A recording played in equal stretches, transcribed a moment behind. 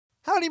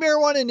Howdy,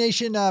 Marijuana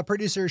Nation.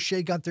 Producer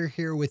Shay Gunther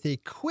here with a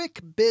quick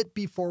bit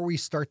before we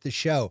start the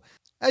show.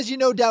 As you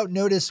no doubt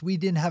noticed, we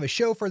didn't have a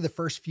show for the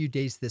first few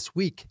days this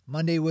week.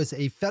 Monday was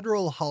a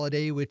federal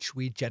holiday, which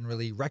we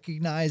generally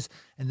recognize,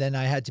 and then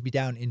I had to be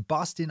down in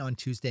Boston on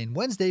Tuesday and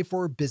Wednesday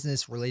for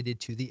business related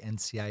to the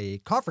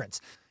NCIA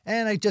conference,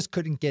 and I just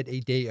couldn't get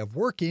a day of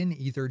work in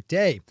either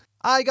day.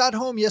 I got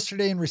home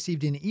yesterday and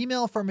received an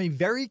email from a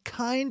very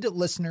kind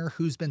listener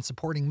who's been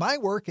supporting my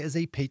work as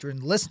a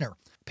patron listener.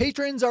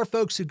 Patrons are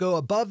folks who go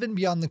above and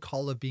beyond the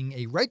call of being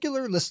a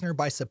regular listener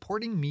by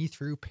supporting me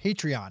through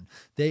Patreon.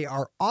 They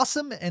are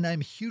awesome, and I'm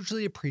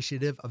hugely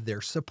appreciative of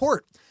their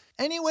support.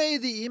 Anyway,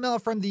 the email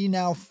from the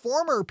now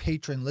former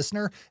patron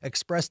listener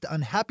expressed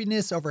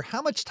unhappiness over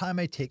how much time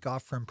I take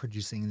off from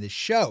producing this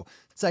show,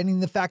 citing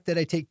the fact that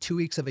I take 2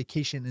 weeks of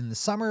vacation in the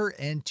summer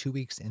and 2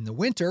 weeks in the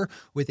winter,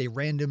 with a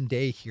random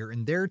day here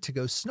and there to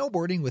go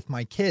snowboarding with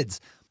my kids.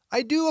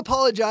 I do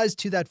apologize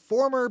to that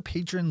former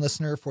patron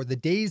listener for the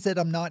days that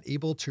I'm not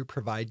able to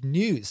provide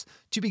news.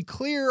 To be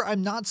clear,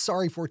 I'm not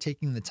sorry for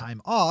taking the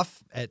time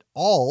off at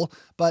all,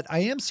 but I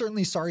am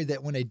certainly sorry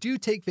that when I do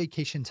take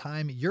vacation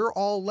time, you're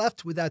all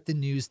left without the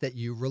news that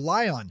you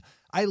rely on.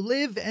 I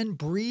live and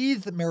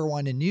breathe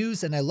marijuana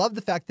news, and I love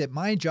the fact that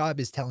my job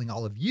is telling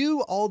all of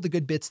you all the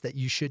good bits that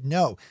you should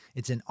know.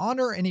 It's an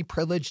honor and a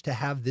privilege to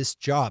have this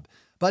job.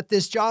 But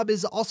this job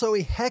is also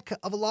a heck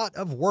of a lot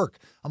of work.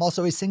 I'm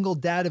also a single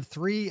dad of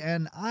 3,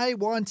 and I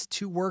want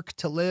to work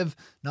to live,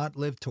 not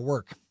live to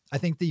work. I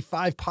think the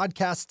 5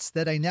 podcasts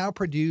that I now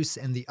produce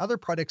and the other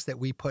products that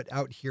we put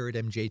out here at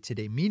MJ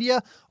Today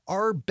Media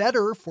are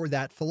better for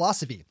that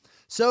philosophy.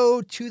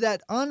 So to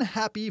that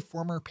unhappy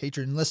former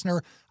patron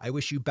listener, I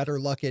wish you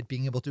better luck at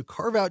being able to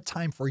carve out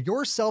time for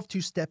yourself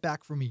to step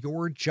back from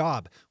your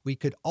job. We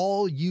could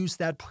all use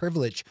that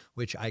privilege,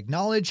 which I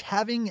acknowledge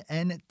having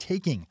and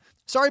taking.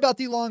 Sorry about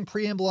the long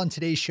preamble on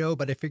today's show,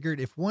 but I figured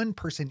if one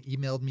person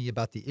emailed me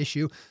about the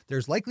issue,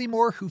 there's likely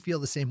more who feel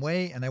the same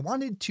way, and I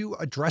wanted to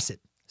address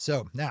it.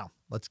 So now,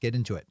 let's get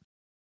into it.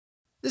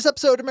 This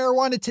episode of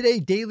Marijuana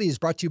Today Daily is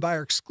brought to you by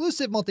our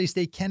exclusive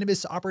multi-state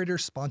cannabis operator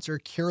sponsor,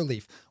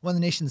 Curaleaf, one of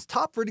the nation's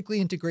top vertically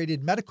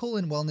integrated medical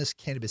and wellness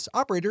cannabis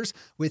operators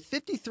with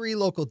 53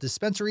 local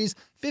dispensaries,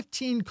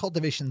 15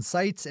 cultivation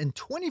sites, and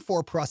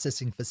 24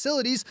 processing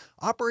facilities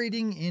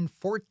operating in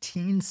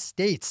 14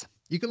 states.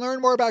 You can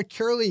learn more about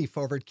Curaleaf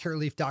over at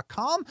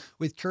curaleaf.com,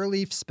 with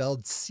Curaleaf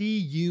spelled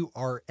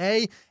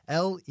Curaleaf.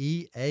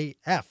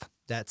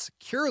 That's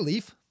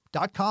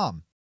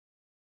curaleaf.com.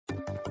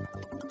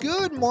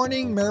 Good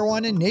morning,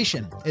 Marijuana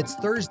Nation. It's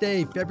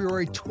Thursday,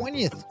 February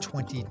 20th,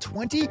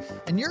 2020,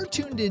 and you're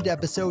tuned into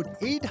episode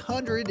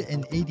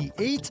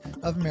 888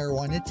 of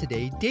Marijuana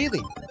Today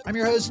Daily. I'm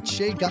your host,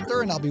 Shay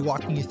Gunther, and I'll be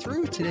walking you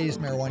through today's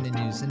marijuana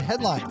news and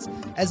headlines.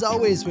 As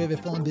always, we have a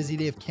full and busy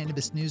day of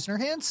cannabis news in our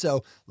hands,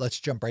 so let's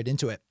jump right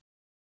into it.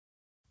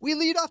 We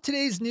lead off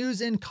today's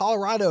news in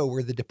Colorado,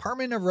 where the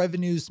Department of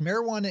Revenue's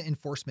Marijuana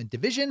Enforcement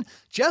Division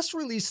just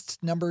released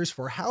numbers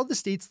for how the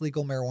state's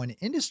legal marijuana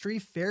industry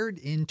fared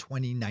in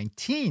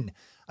 2019.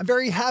 I'm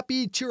very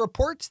happy to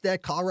report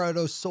that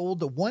Colorado sold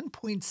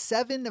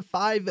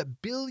 $1.75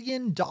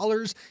 billion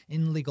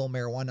in legal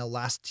marijuana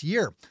last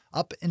year,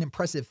 up an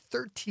impressive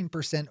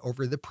 13%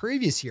 over the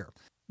previous year.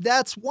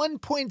 That's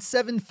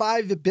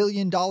 $1.75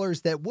 billion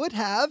that would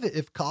have,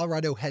 if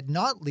Colorado had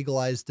not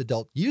legalized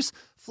adult use,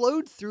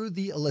 flowed through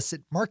the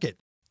illicit market.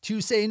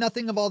 To say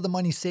nothing of all the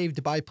money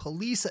saved by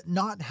police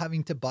not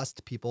having to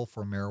bust people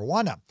for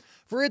marijuana.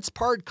 For its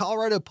part,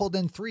 Colorado pulled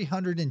in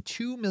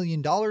 $302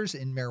 million in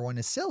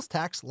marijuana sales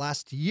tax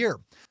last year.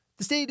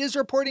 The state is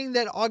reporting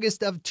that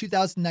August of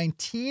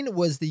 2019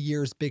 was the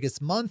year's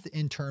biggest month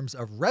in terms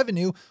of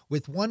revenue,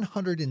 with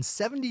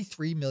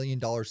 $173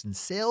 million in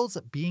sales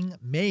being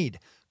made.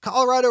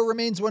 Colorado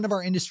remains one of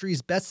our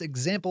industry's best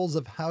examples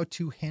of how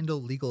to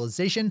handle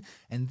legalization,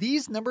 and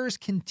these numbers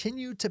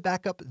continue to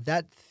back up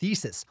that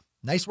thesis.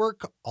 Nice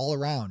work all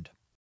around.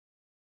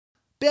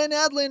 Ben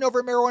Adlin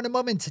over Marijuana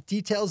Moment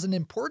details an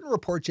important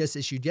report just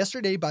issued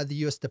yesterday by the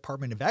U.S.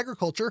 Department of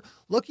Agriculture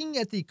looking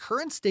at the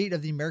current state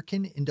of the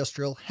American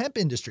industrial hemp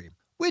industry,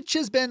 which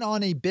has been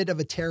on a bit of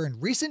a tear in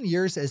recent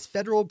years as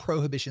federal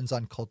prohibitions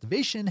on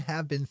cultivation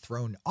have been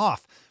thrown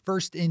off,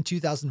 first in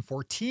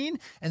 2014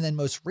 and then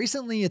most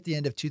recently at the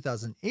end of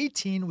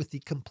 2018 with the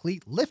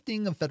complete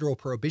lifting of federal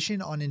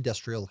prohibition on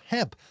industrial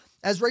hemp.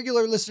 As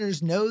regular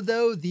listeners know,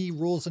 though, the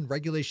rules and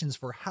regulations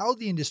for how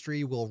the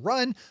industry will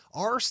run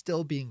are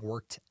still being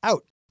worked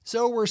out.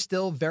 So we're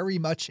still very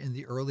much in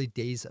the early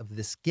days of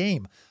this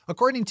game.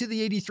 According to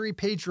the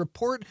 83-page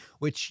report,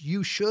 which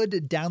you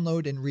should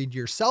download and read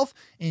yourself,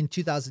 in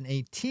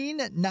 2018,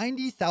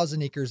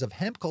 90,000 acres of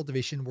hemp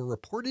cultivation were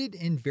reported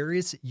in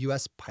various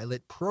U.S.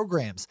 pilot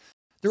programs.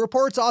 The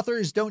report's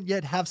authors don't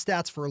yet have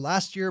stats for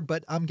last year,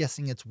 but I'm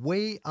guessing it's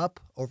way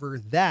up over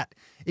that.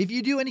 If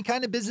you do any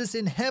kind of business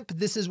in hemp,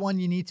 this is one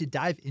you need to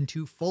dive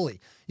into fully.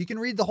 You can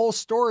read the whole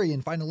story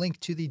and find a link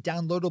to the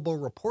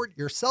downloadable report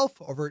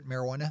yourself over at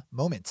Marijuana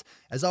Moment.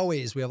 As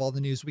always, we have all the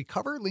news we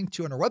cover linked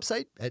to on our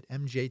website at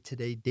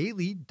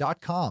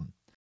mjtodaydaily.com.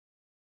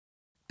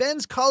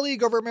 Ben's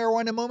colleague over at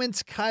Marijuana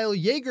Moments, Kyle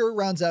Yeager,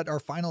 rounds out our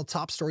final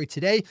top story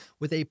today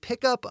with a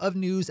pickup of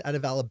news out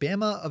of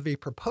Alabama of a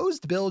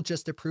proposed bill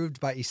just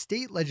approved by a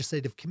state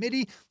legislative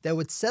committee that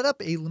would set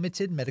up a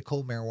limited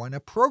medical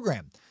marijuana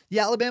program. The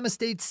Alabama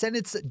State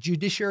Senate's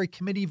Judiciary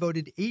Committee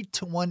voted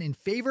 8-1 in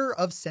favor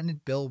of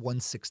Senate Bill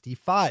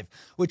 165,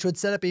 which would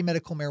set up a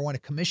medical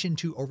marijuana commission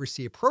to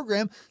oversee a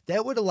program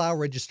that would allow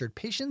registered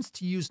patients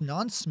to use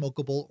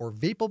non-smokable or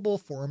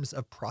vapable forms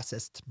of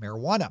processed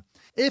marijuana.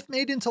 If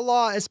made into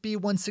law, SB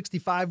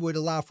 165 would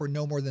allow for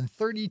no more than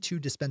 32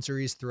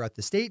 dispensaries throughout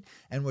the state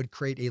and would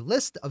create a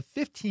list of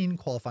 15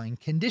 qualifying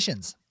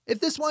conditions. If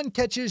this one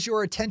catches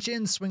your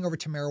attention, swing over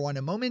to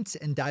Marijuana Moments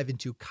and dive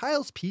into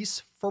Kyle's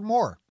piece for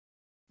more.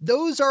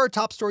 Those are our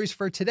top stories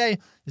for today.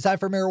 It's time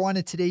for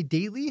Marijuana Today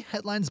Daily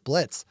Headlines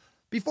Blitz.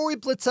 Before we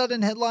blitz out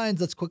in headlines,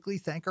 let's quickly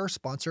thank our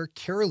sponsor,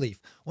 Curaleaf,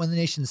 one of the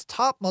nation's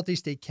top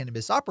multi-state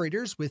cannabis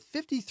operators with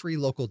 53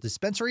 local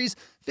dispensaries,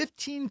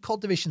 15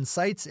 cultivation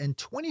sites, and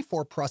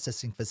 24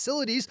 processing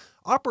facilities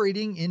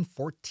operating in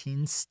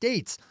 14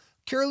 states.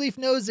 Curaleaf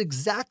knows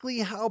exactly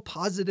how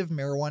positive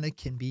marijuana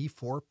can be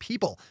for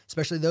people,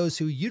 especially those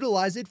who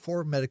utilize it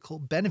for medical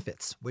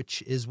benefits,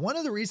 which is one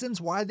of the reasons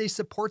why they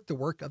support the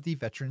work of the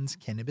Veterans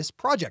Cannabis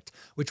Project,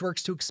 which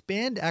works to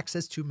expand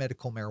access to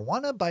medical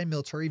marijuana by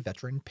military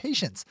veteran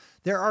patients.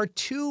 There are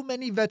too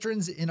many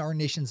veterans in our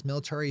nation's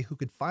military who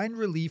could find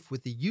relief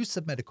with the use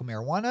of medical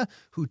marijuana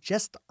who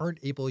just aren't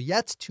able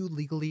yet to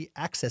legally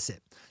access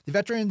it. The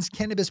Veterans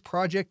Cannabis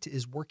Project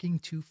is working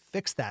to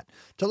fix that.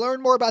 To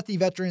learn more about the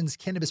Veterans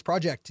Cannabis Project,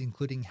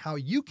 including how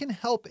you can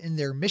help in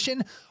their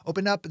mission,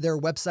 open up their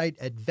website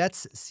at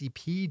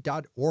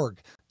vetscp.org.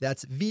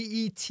 That's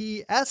vetscp.org.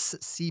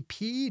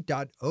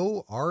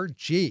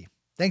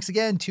 Thanks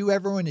again to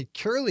everyone at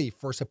Curaleaf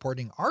for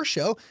supporting our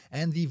show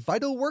and the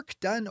vital work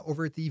done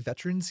over at the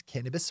Veterans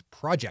Cannabis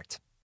Project.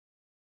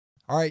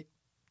 All right,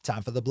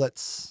 time for the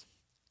Blitz.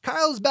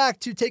 Kyle's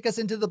back to take us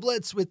into the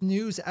Blitz with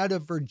news out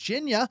of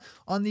Virginia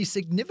on the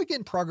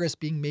significant progress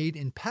being made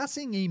in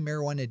passing a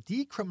marijuana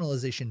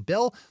decriminalization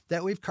bill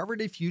that we've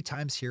covered a few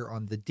times here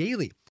on The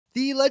Daily.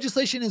 The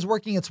legislation is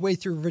working its way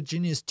through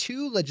Virginia's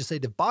two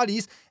legislative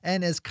bodies,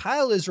 and as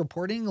Kyle is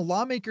reporting,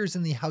 lawmakers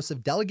in the House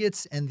of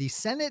Delegates and the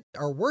Senate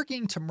are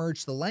working to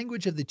merge the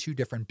language of the two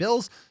different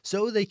bills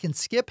so they can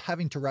skip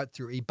having to route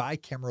through a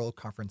bicameral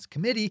conference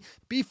committee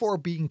before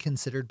being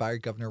considered by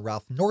Governor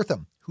Ralph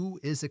Northam, who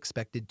is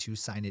expected to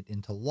sign it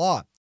into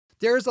law.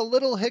 There's a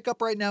little hiccup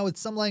right now with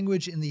some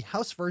language in the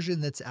House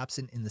version that's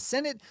absent in the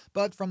Senate,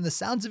 but from the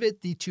sounds of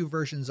it, the two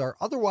versions are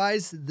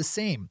otherwise the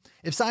same.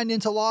 If signed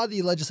into law,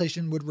 the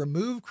legislation would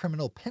remove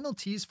criminal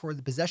penalties for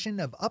the possession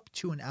of up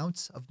to an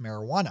ounce of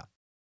marijuana.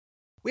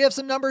 We have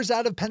some numbers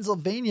out of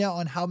Pennsylvania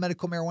on how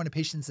medical marijuana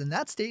patients in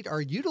that state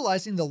are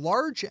utilizing the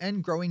large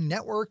and growing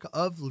network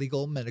of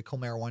legal medical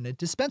marijuana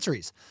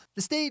dispensaries.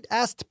 The state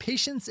asked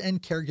patients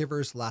and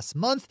caregivers last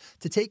month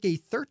to take a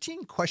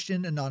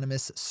 13-question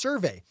anonymous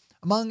survey.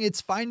 Among its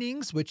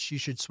findings, which you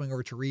should swing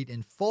over to read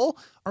in full,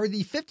 are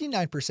the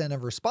 59%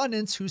 of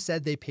respondents who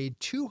said they paid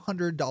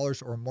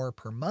 $200 or more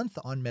per month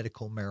on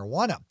medical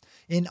marijuana.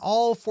 In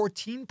all,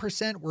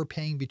 14% were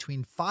paying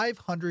between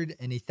 $500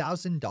 and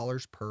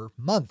 $1,000 per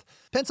month.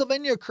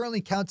 Pennsylvania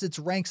currently counts its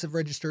ranks of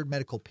registered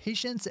medical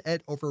patients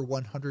at over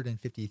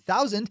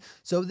 150,000,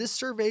 so this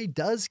survey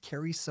does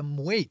carry some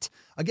weight.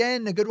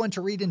 Again, a good one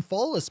to read in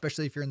full,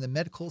 especially if you're in the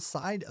medical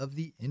side of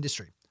the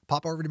industry.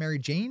 Pop over to Mary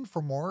Jane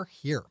for more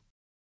here.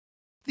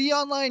 The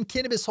online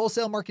cannabis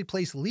wholesale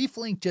marketplace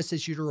LeafLink just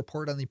issued a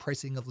report on the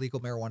pricing of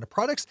legal marijuana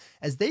products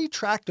as they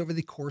tracked over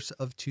the course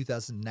of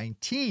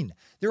 2019.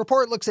 The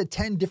report looks at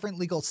 10 different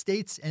legal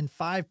states and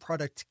 5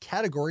 product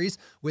categories,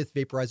 with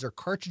vaporizer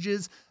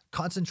cartridges,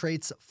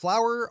 concentrates,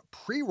 flower,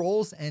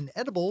 pre-rolls, and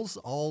edibles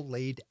all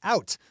laid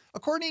out.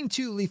 According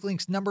to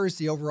LeafLink's numbers,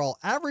 the overall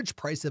average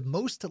price of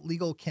most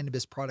legal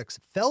cannabis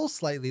products fell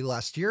slightly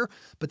last year,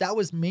 but that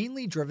was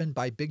mainly driven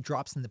by big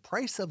drops in the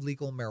price of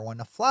legal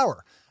marijuana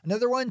flower.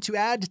 Another one to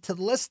add to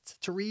the list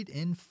to read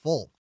in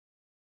full.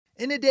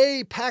 In a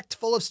day packed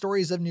full of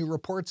stories of new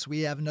reports,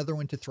 we have another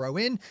one to throw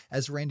in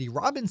as Randy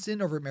Robinson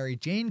over at Mary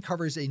Jane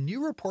covers a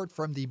new report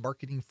from the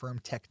marketing firm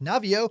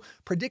Technavio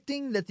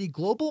predicting that the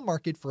global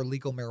market for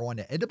legal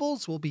marijuana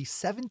edibles will be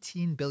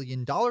 $17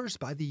 billion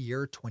by the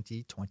year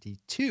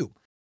 2022.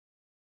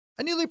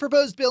 A newly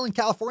proposed bill in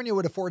California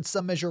would afford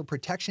some measure of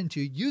protection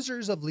to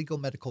users of legal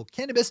medical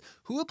cannabis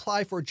who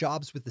apply for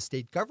jobs with the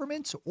state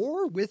government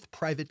or with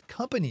private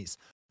companies.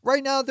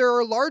 Right now, there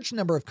are a large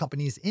number of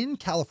companies in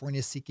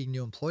California seeking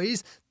new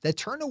employees that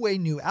turn away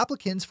new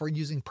applicants for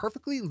using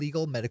perfectly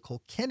legal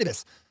medical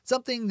cannabis,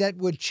 something that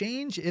would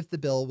change if the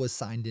bill was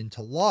signed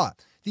into law.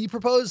 The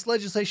proposed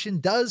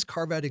legislation does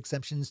carve out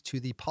exemptions to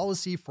the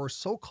policy for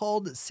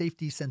so-called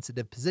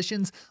safety-sensitive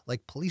positions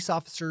like police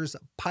officers,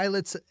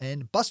 pilots,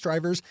 and bus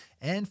drivers,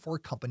 and for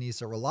companies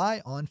that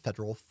rely on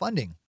federal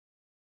funding.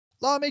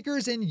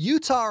 Lawmakers in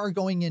Utah are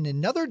going in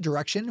another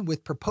direction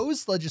with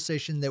proposed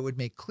legislation that would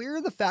make clear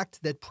the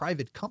fact that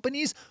private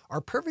companies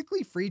are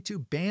perfectly free to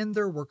ban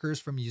their workers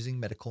from using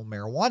medical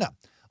marijuana.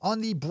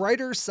 On the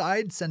brighter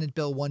side, Senate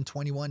Bill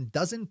 121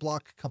 doesn't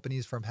block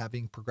companies from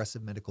having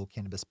progressive medical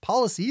cannabis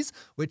policies,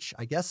 which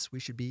I guess we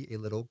should be a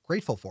little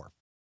grateful for.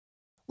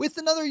 With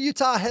another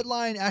Utah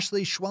headline,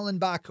 Ashley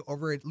Schwellenbach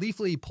over at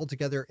Leafly pulled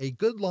together a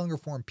good longer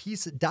form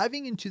piece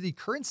diving into the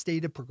current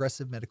state of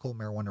progressive medical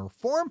marijuana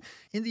reform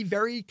in the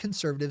very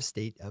conservative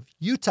state of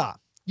Utah.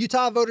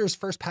 Utah voters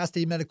first passed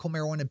a medical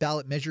marijuana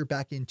ballot measure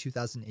back in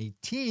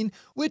 2018,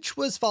 which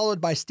was followed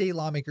by state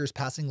lawmakers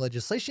passing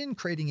legislation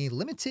creating a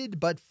limited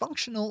but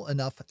functional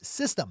enough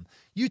system.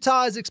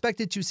 Utah is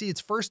expected to see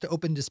its first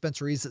open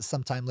dispensaries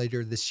sometime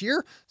later this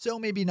year, so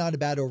maybe not a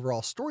bad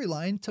overall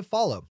storyline to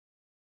follow.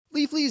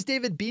 Leafly's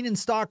David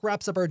Bienenstock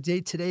wraps up our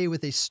day today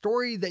with a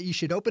story that you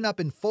should open up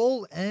in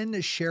full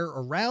and share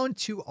around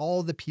to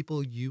all the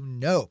people you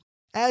know,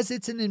 as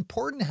it's an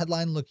important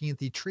headline looking at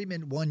the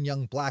treatment one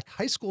young black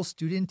high school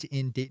student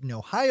in Dayton,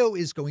 Ohio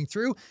is going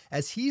through,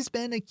 as he's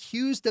been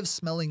accused of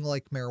smelling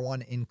like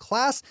marijuana in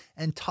class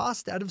and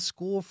tossed out of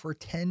school for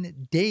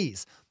 10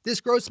 days. This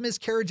gross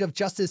miscarriage of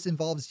justice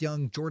involves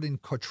young Jordan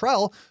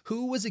Cottrell,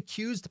 who was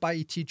accused by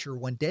a teacher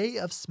one day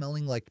of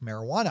smelling like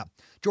marijuana.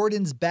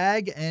 Jordan's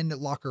bag and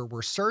locker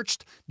were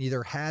searched.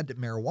 Neither had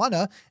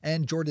marijuana,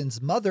 and Jordan's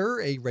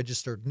mother, a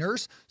registered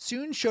nurse,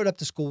 soon showed up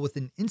to school with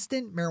an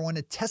instant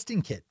marijuana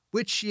testing kit,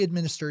 which she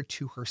administered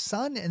to her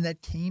son, and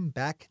that came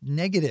back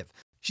negative.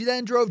 She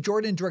then drove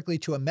Jordan directly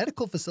to a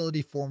medical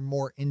facility for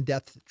more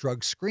in-depth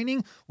drug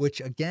screening, which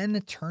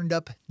again turned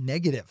up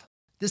negative.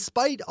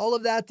 Despite all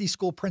of that, the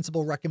school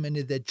principal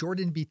recommended that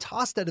Jordan be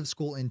tossed out of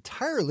school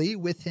entirely,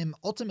 with him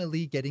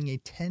ultimately getting a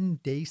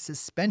 10-day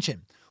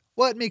suspension.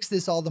 What makes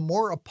this all the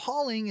more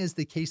appalling is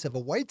the case of a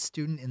white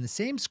student in the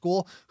same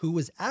school who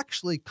was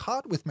actually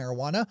caught with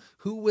marijuana,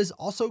 who was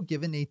also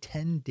given a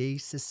 10-day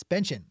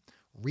suspension.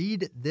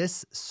 Read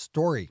this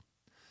story.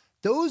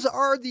 Those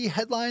are the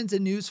headlines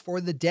and news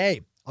for the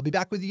day. I'll be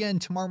back with you again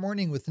tomorrow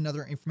morning with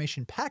another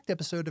information-packed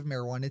episode of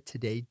Marijuana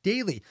Today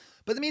Daily.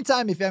 But in the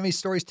meantime, if you have any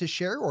stories to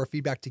share or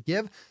feedback to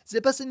give,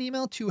 zip us an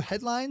email to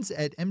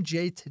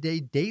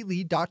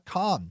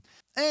headlines@mjtodaydaily.com.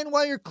 And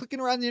while you're clicking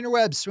around the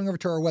interwebs, swing over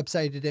to our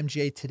website at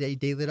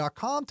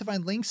mjtodaydaily.com to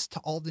find links to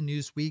all the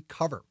news we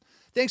cover.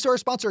 Thanks to our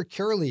sponsor,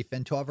 Curaleaf,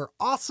 and to all of our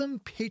awesome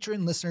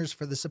patron listeners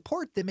for the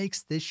support that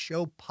makes this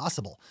show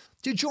possible.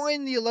 To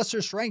join the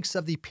illustrious ranks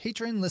of the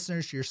patron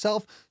listeners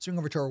yourself, swing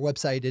over to our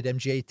website at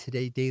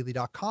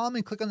mjtodaydaily.com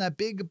and click on that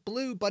big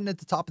blue button at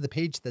the top of the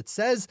page that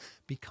says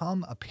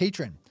Become a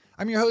Patron.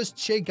 I'm your host,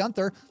 Shay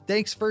Gunther.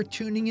 Thanks for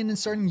tuning in and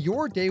starting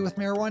your day with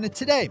marijuana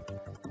today.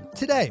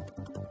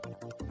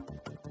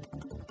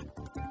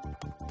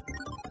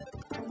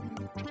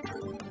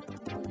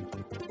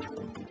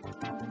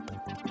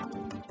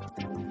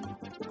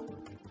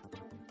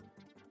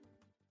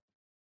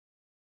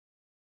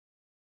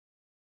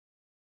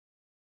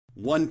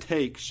 One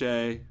take,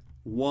 Shay.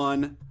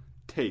 One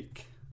take.